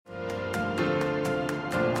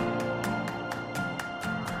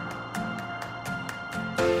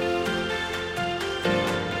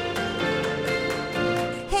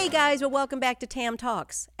guys, well, welcome back to Tam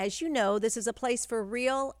Talks. As you know, this is a place for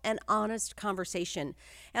real and honest conversation.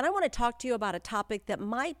 And I want to talk to you about a topic that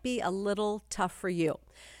might be a little tough for you.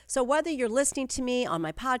 So whether you're listening to me on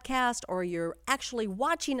my podcast or you're actually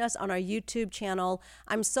watching us on our YouTube channel,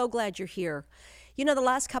 I'm so glad you're here. You know, the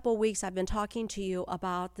last couple of weeks I've been talking to you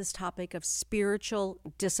about this topic of spiritual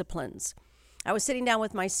disciplines. I was sitting down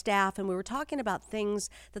with my staff and we were talking about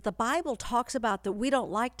things that the Bible talks about that we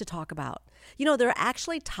don't like to talk about. You know, there are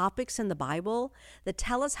actually topics in the Bible that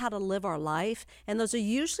tell us how to live our life, and those are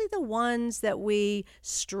usually the ones that we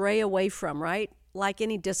stray away from, right? Like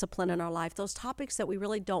any discipline in our life, those topics that we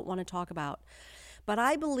really don't want to talk about. But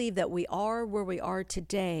I believe that we are where we are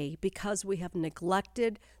today because we have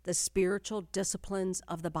neglected the spiritual disciplines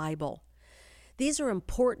of the Bible. These are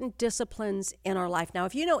important disciplines in our life. Now,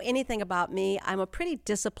 if you know anything about me, I'm a pretty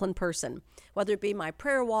disciplined person. Whether it be my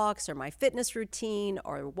prayer walks or my fitness routine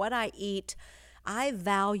or what I eat, I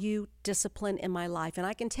value discipline in my life. And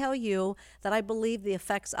I can tell you that I believe the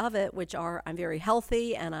effects of it, which are I'm very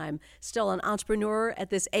healthy and I'm still an entrepreneur at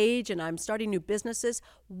this age and I'm starting new businesses.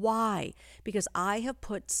 Why? Because I have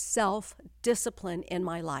put self-discipline in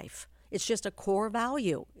my life. It's just a core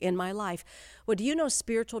value in my life. Well, do you know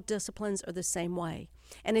spiritual disciplines are the same way?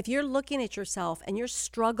 And if you're looking at yourself and you're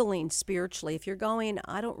struggling spiritually, if you're going,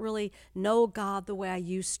 I don't really know God the way I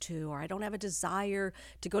used to, or I don't have a desire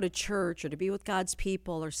to go to church or to be with God's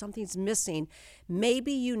people, or something's missing,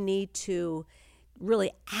 maybe you need to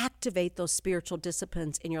really activate those spiritual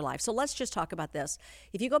disciplines in your life. So let's just talk about this.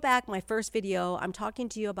 If you go back, my first video, I'm talking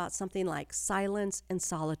to you about something like silence and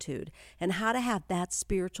solitude and how to have that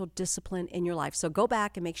spiritual discipline in your life. So go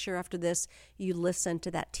back and make sure after this you listen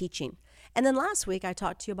to that teaching. And then last week I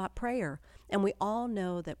talked to you about prayer. And we all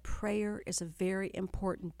know that prayer is a very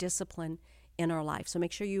important discipline in our life. So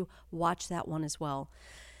make sure you watch that one as well.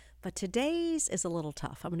 But today's is a little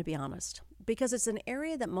tough, I'm going to be honest, because it's an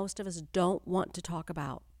area that most of us don't want to talk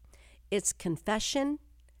about. It's confession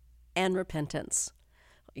and repentance.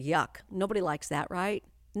 Yuck. Nobody likes that, right?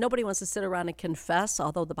 Nobody wants to sit around and confess,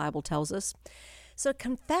 although the Bible tells us. So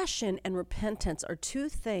confession and repentance are two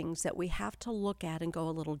things that we have to look at and go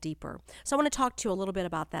a little deeper. So I want to talk to you a little bit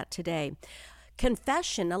about that today.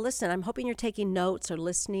 Confession, now listen, I'm hoping you're taking notes or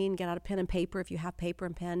listening. Get out a pen and paper if you have paper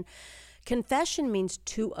and pen. Confession means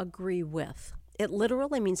to agree with. It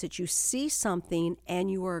literally means that you see something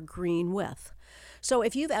and you are agreeing with. So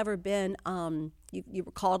if you've ever been, you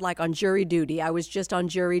were called like on jury duty. I was just on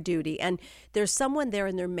jury duty. And there's someone there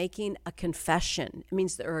and they're making a confession. It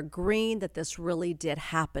means they're agreeing that this really did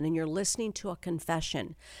happen. And you're listening to a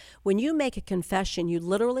confession. When you make a confession, you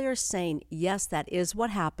literally are saying, yes, that is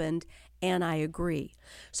what happened. And I agree.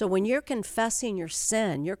 So when you're confessing your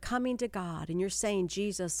sin, you're coming to God and you're saying,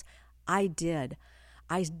 Jesus, I did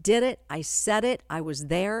it, I said it, I was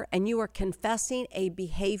there, and you are confessing a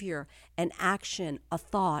behavior, an action, a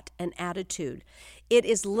thought, an attitude. It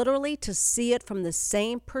is literally to see it from the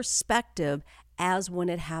same perspective as when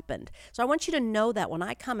it happened. So I want you to know that when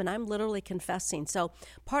I come and I'm literally confessing. So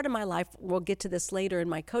part of my life, we'll get to this later in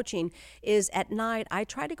my coaching, is at night I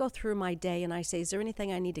try to go through my day and I say, is there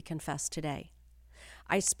anything I need to confess today?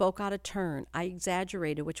 I spoke out of turn. I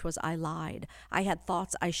exaggerated, which was I lied. I had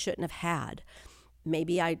thoughts I shouldn't have had.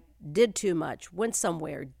 Maybe I did too much, went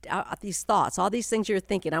somewhere, these thoughts, all these things you're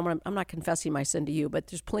thinking. I'm not confessing my sin to you, but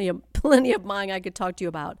there's plenty of mine I could talk to you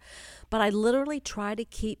about. But I literally try to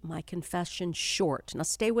keep my confession short. Now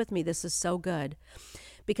stay with me. This is so good.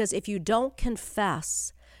 Because if you don't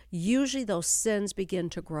confess, usually those sins begin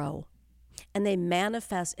to grow. And they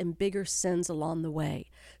manifest in bigger sins along the way.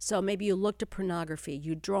 So maybe you looked at pornography,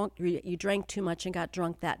 you drank too much and got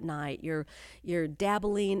drunk that night. You're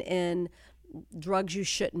dabbling in drugs you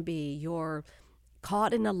shouldn't be. You're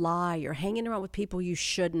caught in a lie. You're hanging around with people you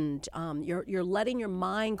shouldn't. You're letting your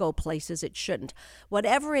mind go places it shouldn't.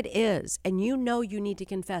 Whatever it is, and you know you need to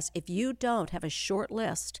confess. If you don't have a short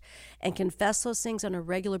list and confess those things on a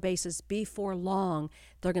regular basis before long,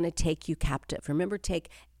 they're going to take you captive. Remember, take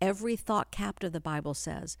every thought captive, the Bible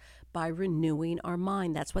says, by renewing our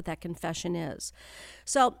mind. That's what that confession is.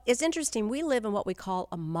 So it's interesting. We live in what we call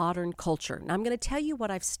a modern culture. Now, I'm going to tell you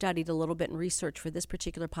what I've studied a little bit in research for this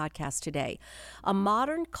particular podcast today. A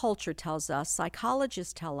modern culture tells us,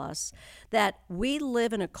 psychologists tell us, that we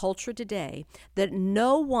live in a culture today that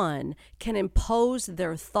no one can impose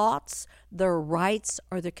their thoughts, their rights,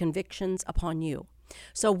 or their convictions upon you.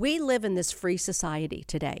 So we live in this free society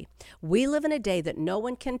today. We live in a day that no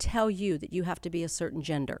one can tell you that you have to be a certain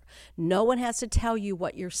gender. No one has to tell you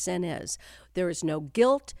what your sin is. There is no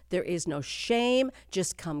guilt. There is no shame.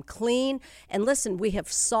 Just come clean. And listen, we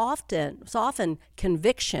have softened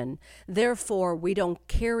conviction. Therefore, we don't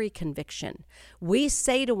carry conviction. We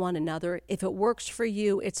say to one another, if it works for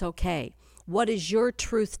you, it's okay. What is your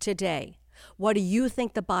truth today? What do you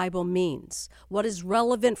think the Bible means? What is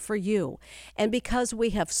relevant for you? And because we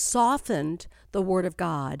have softened the Word of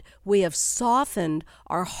God, we have softened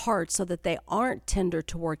our hearts so that they aren't tender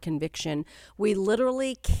toward conviction, we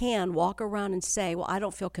literally can walk around and say, well, I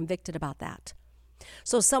don't feel convicted about that.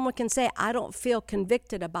 So someone can say, I don't feel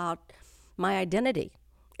convicted about my identity.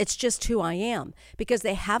 It's just who I am, because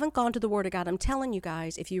they haven't gone to the Word of God. I'm telling you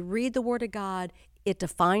guys, if you read the Word of God, it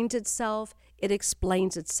defines itself. It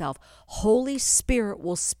explains itself. Holy Spirit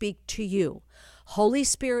will speak to you. Holy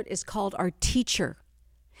Spirit is called our teacher.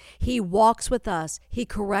 He walks with us. He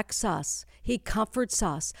corrects us. He comforts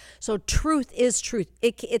us. So truth is truth.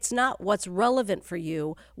 It's not what's relevant for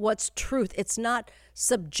you. What's truth? It's not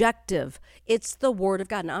subjective. It's the Word of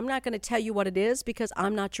God. Now, I'm not going to tell you what it is because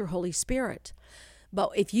I'm not your Holy Spirit.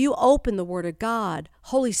 But if you open the Word of God,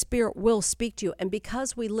 Holy Spirit will speak to you. And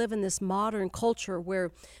because we live in this modern culture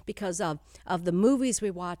where, because of the movies we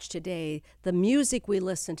watch today, the music we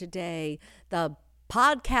listen today, the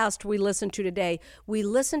podcast we listen to today, we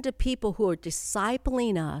listen to people who are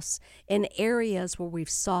discipling us in areas where we've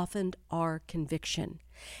softened our conviction.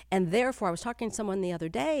 And therefore, I was talking to someone the other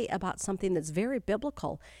day about something that's very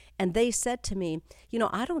biblical. And they said to me,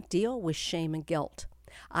 I don't deal with shame and guilt.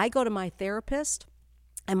 I go to my therapist,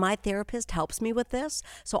 and my therapist helps me with this,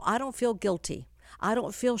 so I don't feel guilty. I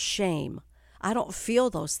don't feel shame. I don't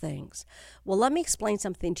feel those things. Well, let me explain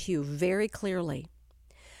something to you very clearly.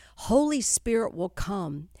 Holy Spirit will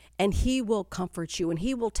come and He will comfort you, and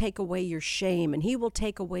He will take away your shame, and He will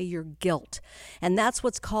take away your guilt. And that's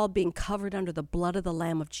what's called being covered under the blood of the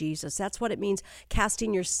Lamb of Jesus. That's what it means,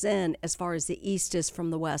 casting your sin as far as the east is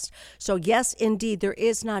from the west. So yes, indeed, there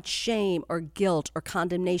is not shame or guilt or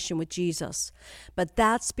condemnation with Jesus, but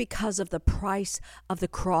that's because of the price of the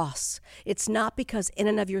cross. It's not because in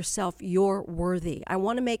and of yourself you're worthy. I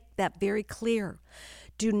want to make that very clear.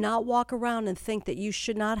 Do not walk around and think that you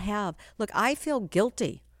should not have. Look, I feel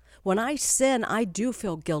guilty. When I sin, I do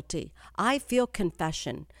feel guilty. I feel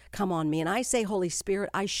confession come on me. And I say, Holy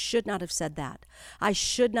Spirit, I should not have said that. I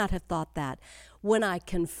should not have thought that. When I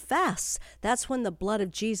confess, that's when the blood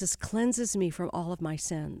of Jesus cleanses me from all of my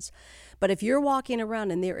sins. But if you're walking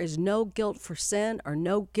around and there is no guilt for sin or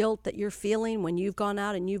no guilt that you're feeling when you've gone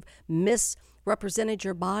out and you've misrepresented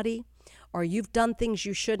your body, or you've done things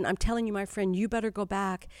you shouldn't, I'm telling you, my friend, you better go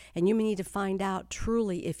back and you need to find out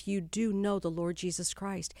truly if you do know the Lord Jesus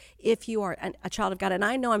Christ, if you are a child of God. And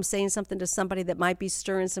I know I'm saying something to somebody that might be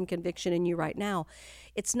stirring some conviction in you right now.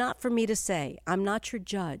 It's not for me to say. I'm not your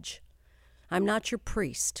judge. I'm not your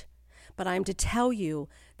priest. But I'm to tell you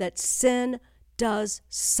that sin does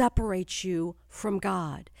separate you from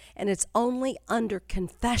God. And it's only under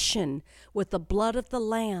confession with the blood of the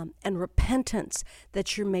Lamb and repentance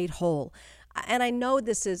that you're made whole. And I know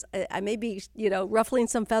this is, I may be, ruffling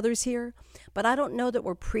some feathers here, but I don't know that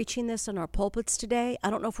we're preaching this in our pulpits today. I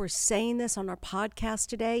don't know if we're saying this on our podcast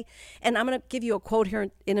today. And I'm going to give you a quote here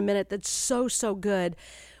in a minute that's so, so good.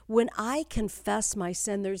 When I confess my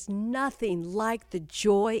sin, there's nothing like the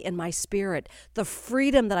joy in my spirit, the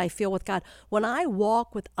freedom that I feel with God. When I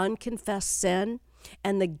walk with unconfessed sin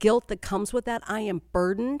and the guilt that comes with that, I am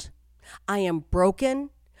burdened, I am broken,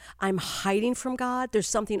 I'm hiding from God. There's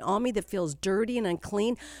something on me that feels dirty and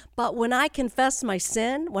unclean. But when I confess my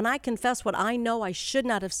sin, when I confess what I know I should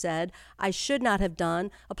not have said, I should not have done,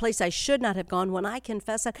 a place I should not have gone, when I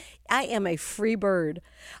confess that, I am a free bird.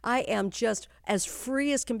 I am just as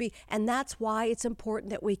free as can be. And that's why it's important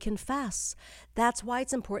that we confess. That's why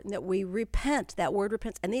it's important that we repent. That word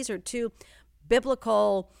repent. And these are two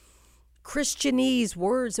biblical Christianese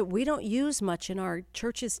words that we don't use much in our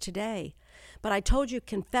churches today. But I told you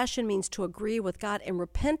confession means to agree with God, and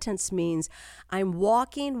repentance means I'm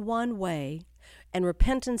walking one way, and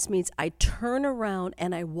repentance means I turn around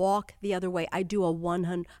and I walk the other way. I do a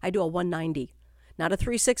 190, not a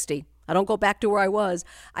 360. I don't go back to where I was.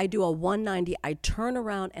 I do a 190. I turn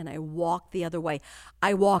around and I walk the other way.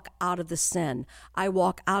 I walk out of the sin. I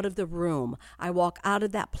walk out of the room. I walk out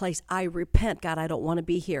of that place. I repent. God, I don't want to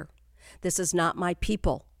be here. This is not my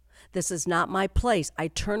people. This is not my place. I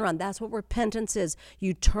turn around. That's what repentance is.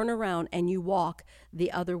 You turn around and you walk the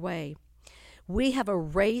other way. We have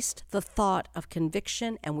erased the thought of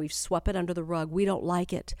conviction and we've swept it under the rug. We don't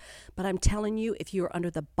like it. But I'm telling you, if you're under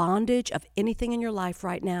the bondage of anything in your life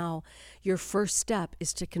right now, your first step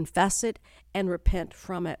is to confess it and repent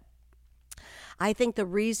from it. I think the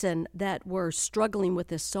reason that we're struggling with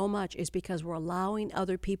this so much is because we're allowing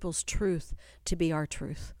other people's truth to be our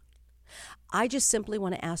truth. I just simply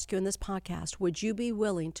want to ask you in this podcast, would you be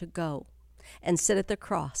willing to go and sit at the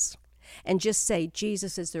cross and just say,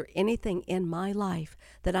 Jesus, is there anything in my life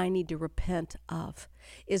that I need to repent of?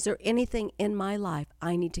 Is there anything in my life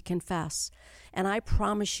I need to confess? And I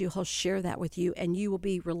promise you he'll share that with you and you will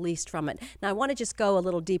be released from it. Now, I want to just go a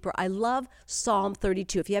little deeper. I love Psalm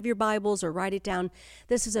 32. If you have your Bibles or write it down,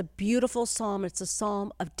 this is a beautiful psalm. It's a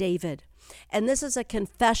psalm of David. And this is a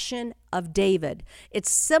confession of David.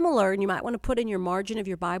 It's similar, and you might want to put in your margin of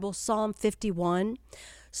your Bible, Psalm 51.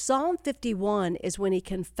 Psalm 51 is when he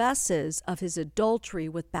confesses of his adultery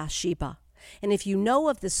with Bathsheba. And if you know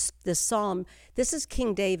of this psalm, this is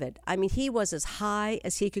King David. I mean, he was as high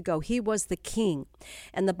as he could go. He was the king.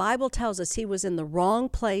 And the Bible tells us he was in the wrong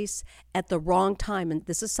place at the wrong time. And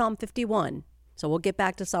this is Psalm 51. So we'll get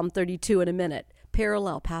back to Psalm 32 in a minute.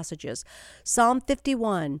 Parallel passages. Psalm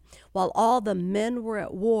 51, while all the men were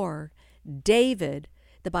at war, David,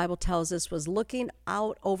 the Bible tells us, was looking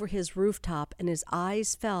out over his rooftop and his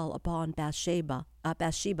eyes fell upon Bathsheba,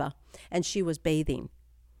 and she was bathing.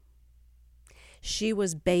 She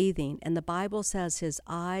was bathing, and the Bible says his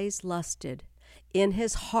eyes lusted. In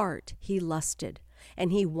his heart he lusted,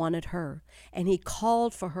 and he wanted her, and he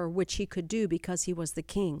called for her, which he could do because he was the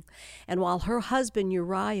king. And while her husband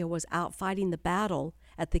Uriah was out fighting the battle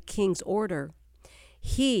at the king's order,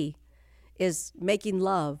 he is making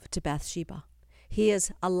love to Bathsheba. He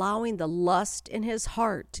is allowing the lust in his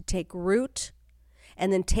heart to take root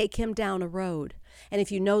and then take him down a road. And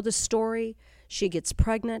if you know the story, she gets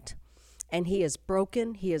pregnant and he is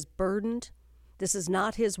broken. He is burdened. This is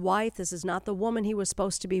not his wife. This is not the woman he was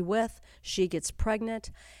supposed to be with. She gets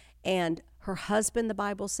pregnant. And her husband, the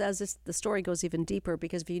Bible says, the story goes even deeper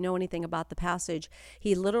because if you know anything about the passage,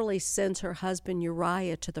 he literally sends her husband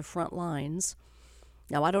Uriah to the front lines.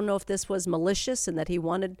 Now, I don't know if this was malicious and that he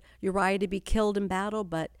wanted Uriah to be killed in battle,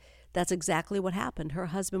 but that's exactly what happened. Her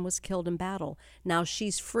husband was killed in battle. Now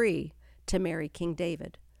she's free to marry King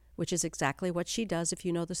David, which is exactly what she does if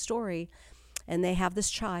you know the story. And they have this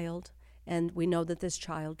child, and we know that this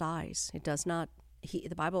child dies. It does not,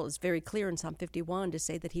 the Bible is very clear in Psalm 51 to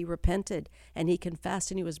say that he repented and he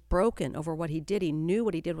confessed and he was broken over what he did. He knew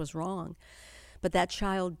what he did was wrong, but that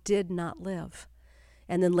child did not live.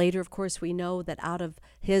 And then later, of course, we know that out of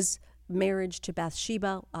his marriage to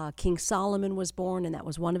Bathsheba, King Solomon was born, and that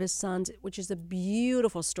was one of his sons, which is a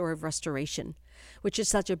beautiful story of restoration, which is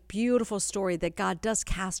such a beautiful story that God does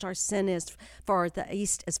cast our sin as far as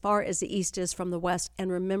the east is from the west,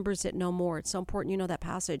 and remembers it no more. It's so important you know that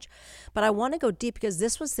passage. But I want to go deep because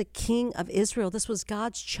this was the king of Israel. This was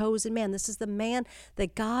God's chosen man. This is the man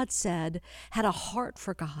that God said had a heart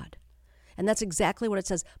for God. And that's exactly what it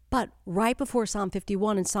says. But right before Psalm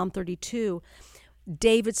 51 and Psalm 32,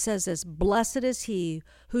 David says this, blessed is he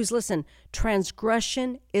whose, listen,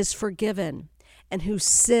 transgression is forgiven and whose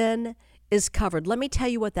sin is covered. Let me tell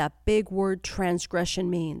you what that big word transgression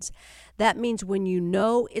means. That means when you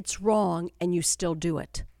know it's wrong and you still do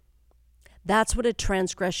it. That's what a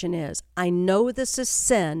transgression is. I know this is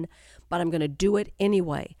sin, but I'm going to do it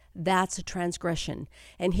anyway. That's a transgression.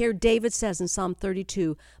 And here David says in Psalm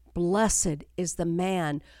 32, blessed is the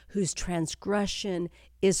man whose transgression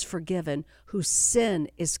is forgiven, whose sin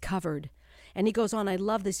is covered. And he goes on, I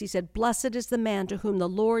love this. He said, blessed is the man to whom the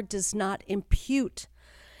Lord does not impute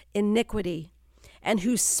iniquity, and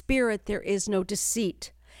whose spirit there is no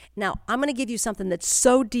deceit. Now, I'm going to give you something that's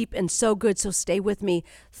so deep and so good, so stay with me.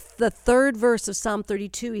 The third verse of Psalm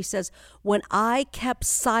 32, he says, when I kept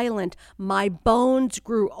silent, my bones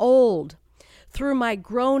grew old. Through my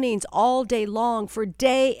groanings all day long, for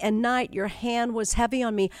day and night your hand was heavy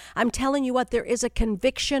on me. I'm telling you what, there is a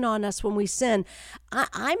conviction on us when we sin.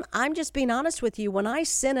 I'm just being honest with you. When I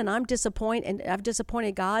sin and I'm disappointed and I've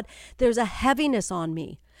disappointed God, there's a heaviness on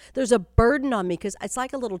me. There's a burden on me because it's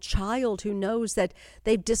like a little child who knows that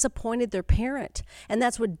they've disappointed their parent. And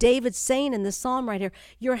that's what David's saying in this psalm right here.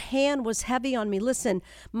 Your hand was heavy on me. Listen,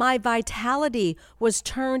 my vitality was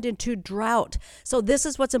turned into drought. So this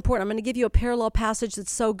is what's important. I'm going to give you a parallel passage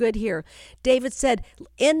that's so good here. David said,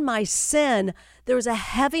 in my sin, There was a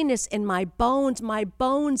heaviness in my bones. My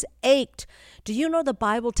bones ached. Do you know the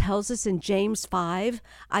Bible tells us in James 5?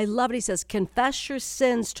 I love it. He says, confess your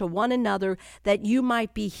sins to one another that you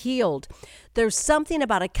might be healed. There's something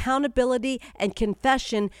about accountability and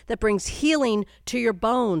confession that brings healing to your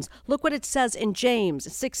bones. Look what it says in James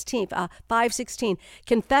 5:16.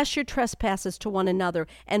 Confess your trespasses to one another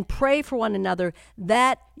and pray for one another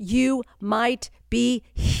that you might be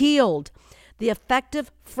healed. The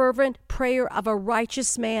effective, fervent prayer of a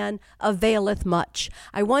righteous man availeth much.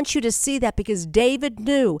 I want you to see that because David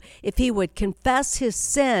knew if he would confess his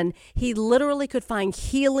sin, he literally could find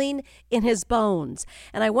healing in his bones.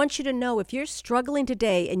 And I want you to know if you're struggling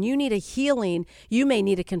today and you need a healing, you may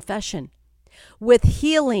need a confession. With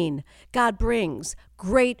healing, God brings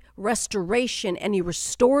great restoration and he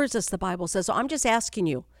restores us, the Bible says. So I'm just asking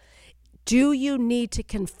you, do you need to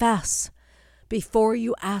confess before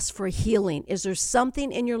you ask for healing? Is there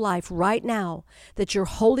something in your life right now that you're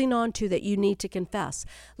holding on to that you need to confess?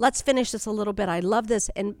 Let's finish this a little bit. I love this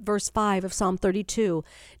in verse 5 of Psalm 32.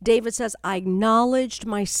 David says, I acknowledged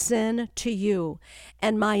my sin to you,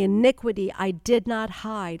 and my iniquity I did not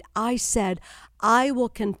hide. I said, I will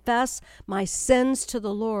confess my sins to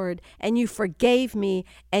the Lord, and you forgave me,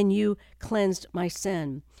 and you cleansed my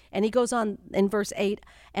sin. And he goes on in verse 8,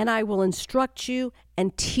 and I will instruct you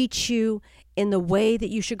and teach you in the way that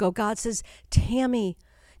you should go. God says, Tammy,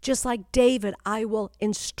 just like David, I will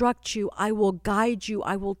instruct you, I will guide you,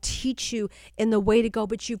 I will teach you in the way to go,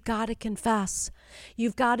 but you've got to confess.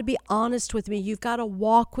 You've got to be honest with me. You've got to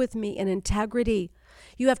walk with me in integrity.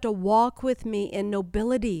 You have to walk with me in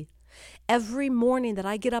nobility. Every morning that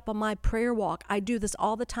I get up on my prayer walk, I do this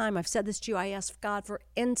all the time. I've said this to you. I ask God for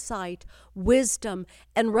insight, wisdom,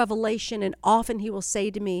 and revelation. And often he will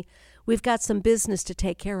say to me, we've got some business to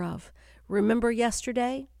take care of. Remember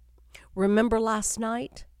yesterday? Remember last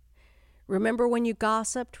night? Remember when you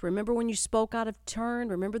gossiped? Remember when you spoke out of turn?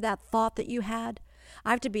 Remember that thought that you had?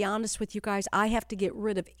 I have to be honest with you guys. I have to get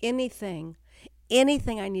rid of anything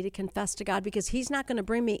I need to confess to God, because he's not going to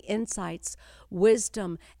bring me insights,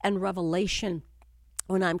 wisdom, and revelation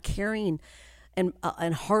when I'm carrying and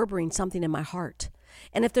harboring something in my heart.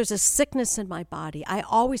 And if there's a sickness in my body, I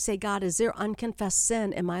always say, God, is there unconfessed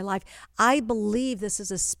sin in my life? I believe this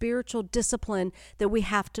is a spiritual discipline that we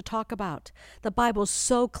have to talk about. The Bible is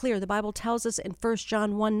so clear. The Bible tells us in 1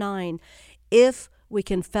 John 1:9, if we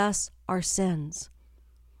confess our sins.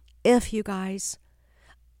 If, you guys,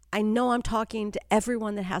 I know I'm talking to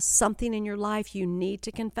everyone that has something in your life you need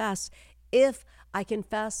to confess. If I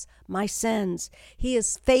confess my sins, he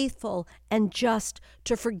is faithful and just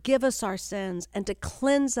to forgive us our sins and to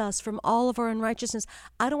cleanse us from all of our unrighteousness.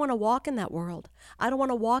 I don't want to walk in that world. I don't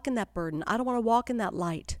want to walk in that burden. I don't want to walk in that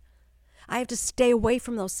light. I have to stay away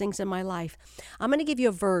from those things in my life. I'm going to give you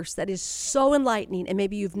a verse that is so enlightening, and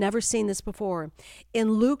maybe you've never seen this before.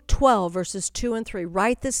 In Luke 12, verses 2 and 3,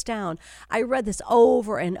 write this down. I read this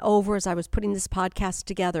over and over as I was putting this podcast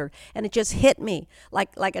together, and it just hit me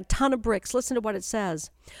like a ton of bricks. Listen to what it says.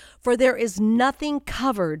 For there is nothing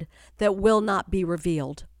covered that will not be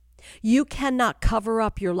revealed. You cannot cover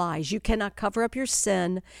up your lies. You cannot cover up your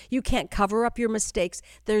sin. You can't cover up your mistakes.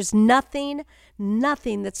 There's nothing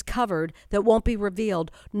that's covered that won't be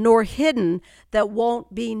revealed, nor hidden that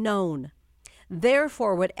won't be known.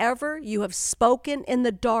 Therefore, whatever you have spoken in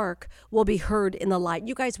the dark will be heard in the light.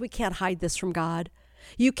 You guys, we can't hide this from God.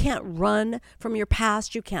 You can't run from your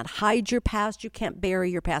past. You can't hide your past. You can't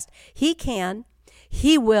bury your past. He can,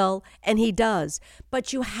 he will, and he does.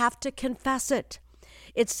 But you have to confess it.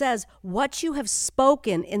 It says, what you have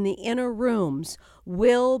spoken in the inner rooms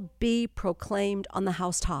will be proclaimed on the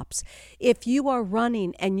housetops. If you are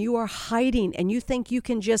running and you are hiding and you think you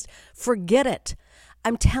can just forget it,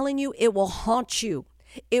 I'm telling you, it will haunt you.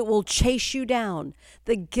 It will chase you down,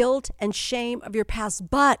 the guilt and shame of your past.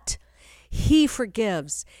 But he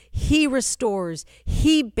forgives, he restores,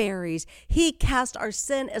 he buries, he casts our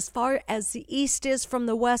sin as far as the east is from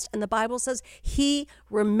the west. And the Bible says he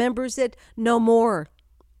remembers it no more.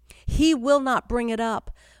 He will not bring it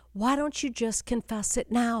up. Why don't you just confess it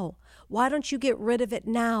now? Why don't you get rid of it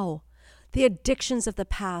now? The addictions of the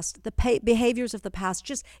past, the behaviors of the past,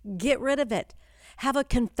 just get rid of it. Have a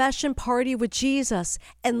confession party with Jesus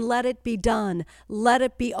and let it be done. Let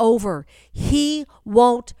it be over. He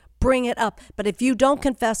won't bring it up. But if you don't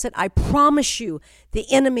confess it, I promise you the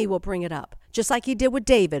enemy will bring it up. Just like he did with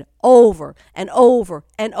David, over and over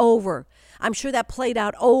and over. I'm sure that played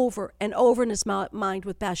out over and over in his mind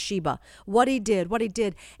with Bathsheba. What he did.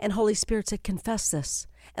 And Holy Spirit said, confess this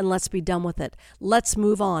and let's be done with it. Let's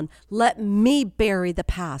move on. Let me bury the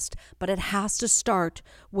past. But it has to start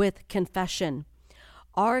with confession.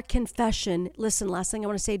 Our confession, listen, last thing I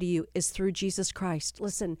want to say to you is through Jesus Christ.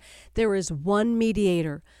 Listen, there is one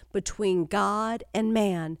mediator between God and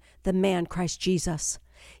man, the man Christ Jesus.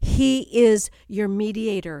 He is your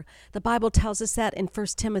mediator. The Bible tells us that in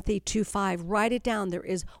 1 Timothy 2:5. Write it down. There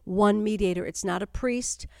is one mediator. It's not a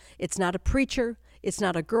priest. It's not a preacher. It's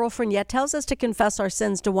not a girlfriend. Yet tells us to confess our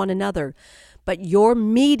sins to one another. But your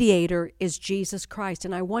mediator is Jesus Christ.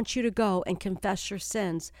 And I want you to go and confess your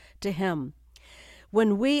sins to him.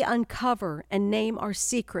 When we uncover and name our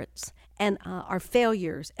secrets and our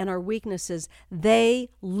failures and our weaknesses, they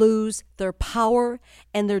lose their power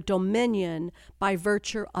and their dominion by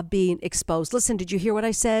virtue of being exposed. Listen, did you hear what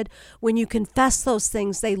I said? When you confess those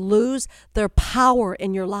things, they lose their power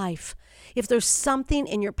in your life. If there's something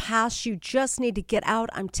in your past you just need to get out,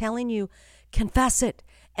 I'm telling you, confess it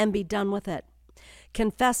and be done with it.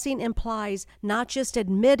 Confessing implies not just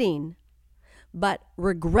admitting, but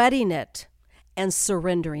regretting it and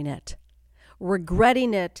surrendering it.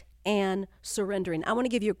 Regretting it and surrendering. I want to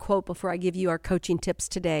give you a quote before I give you our coaching tips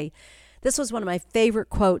today. This was one of my favorite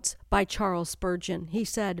quotes by Charles Spurgeon. He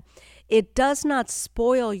said, "It does not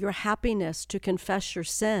spoil your happiness to confess your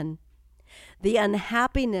sin. The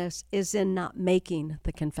unhappiness is in not making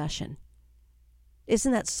the confession."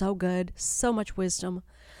 Isn't that so good? So much wisdom.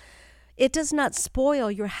 It does not spoil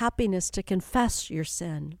your happiness to confess your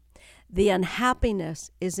sin. The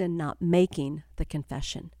unhappiness is in not making the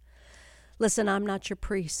confession. Listen, I'm not your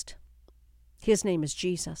priest. His name is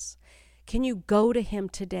Jesus. Can you go to him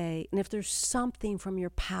today? And if there's something from your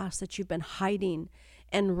past that you've been hiding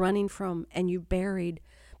and running from and you buried,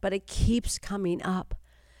 but it keeps coming up,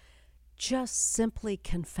 just simply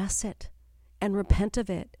confess it and repent of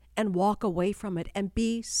it and walk away from it and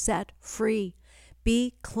be set free.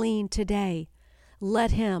 Be clean today.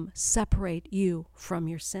 Let him separate you from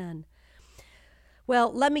your sin.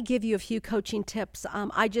 Well, let me give you a few coaching tips. I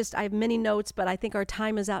have many notes, but I think our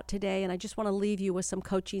time is out today, and I just want to leave you with some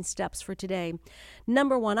coaching steps for today.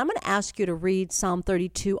 Number one, I'm going to ask you to read Psalm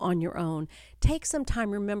 32 on your own. Take some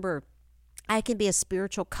time. Remember, I can be a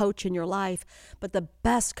spiritual coach in your life, but the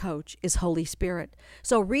best coach is Holy Spirit.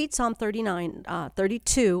 So read Psalm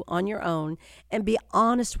 32 on your own and be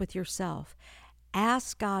honest with yourself.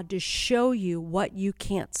 Ask God to show you what you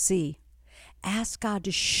can't see. Ask God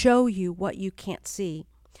to show you what you can't see.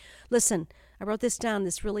 Listen, I wrote this down.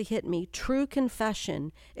 This really hit me. True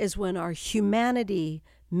confession is when our humanity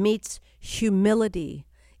meets humility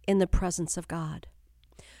in the presence of God.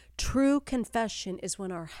 True confession is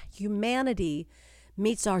when our humanity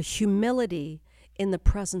meets our humility in the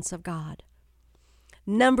presence of God.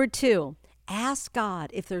 Number two, ask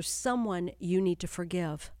God if there's someone you need to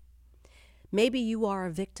forgive. Maybe you are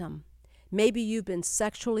a victim. Maybe you've been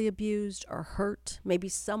sexually abused or hurt. Maybe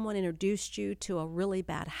someone introduced you to a really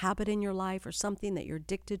bad habit in your life or something that you're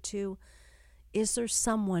addicted to. Is there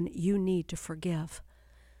someone you need to forgive?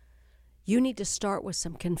 You need to start with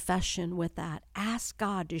some confession with that. Ask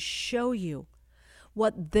God to show you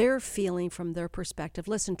what they're feeling from their perspective.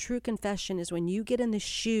 Listen, true confession is when you get in the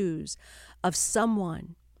shoes of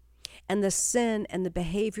someone and the sin and the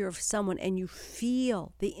behavior of someone and you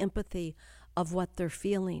feel the empathy of what they're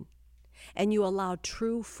feeling. And you allow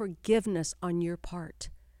true forgiveness on your part.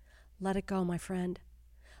 Let it go, my friend.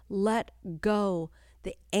 Let go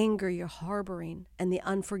the anger you're harboring and the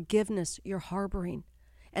unforgiveness you're harboring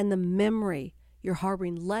and the memory you're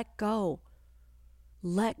harboring. Let go.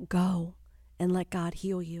 Let go and let God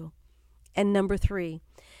heal you. And number three,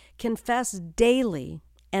 confess daily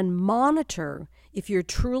and monitor if you're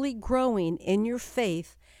truly growing in your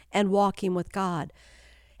faith and walking with God.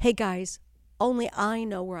 Hey guys, only I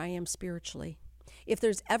know where I am spiritually. If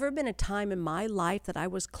there's ever been a time in my life that I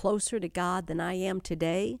was closer to God than I am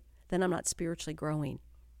today, then I'm not spiritually growing.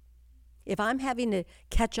 If I'm having to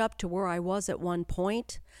catch up to where I was at one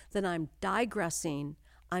point, then I'm digressing,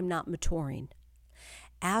 I'm not maturing.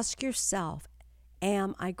 Ask yourself,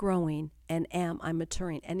 am I growing and am I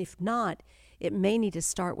maturing? And if not, it may need to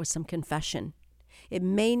start with some confession. It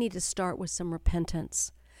may need to start with some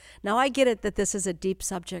repentance. Now, I get it that this is a deep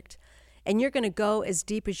subject, and you're going to go as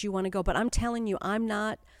deep as you want to go. But I'm telling you, I'm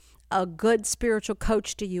not a good spiritual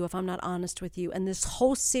coach to you if I'm not honest with you. And this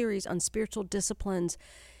whole series on spiritual disciplines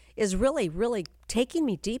is really, really taking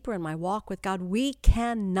me deeper in my walk with God. We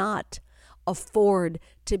cannot afford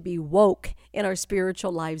to be woke in our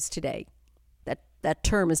spiritual lives today. That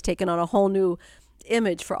term has taken on a whole new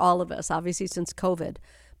image for all of us, obviously since COVID.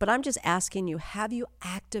 But I'm just asking you, have you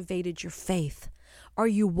activated your faith? Are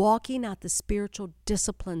you walking out the spiritual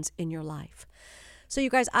disciplines in your life? So you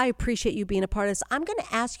guys, I appreciate you being a part of this. I'm going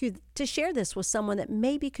to ask you to share this with someone that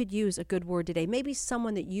maybe could use a good word today. Maybe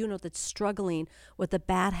someone that you know that's struggling with a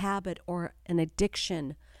bad habit or an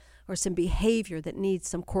addiction or some behavior that needs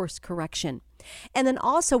some course correction. And then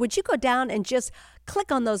also, would you go down and just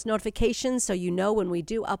click on those notifications so you know when we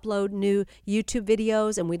do upload new YouTube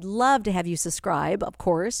videos? And we'd love to have you subscribe, of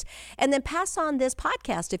course. And then pass on this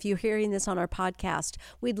podcast if you're hearing this on our podcast.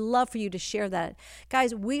 We'd love for you to share that.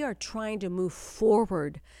 Guys, we are trying to move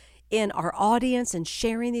forward in our audience and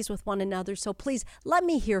sharing these with one another. So please let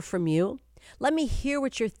me hear from you. Let me hear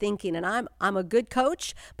what you're thinking. And I'm a good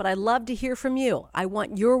coach, but I love to hear from you. I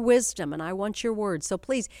want your wisdom and I want your words. So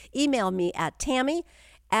please email me at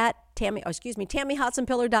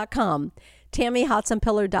TammyHotsonPillar.com.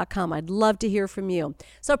 TammyHotsonPillar.com. I'd love to hear from you.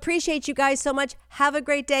 So appreciate you guys so much. Have a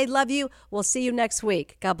great day. Love you. We'll see you next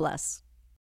week. God bless.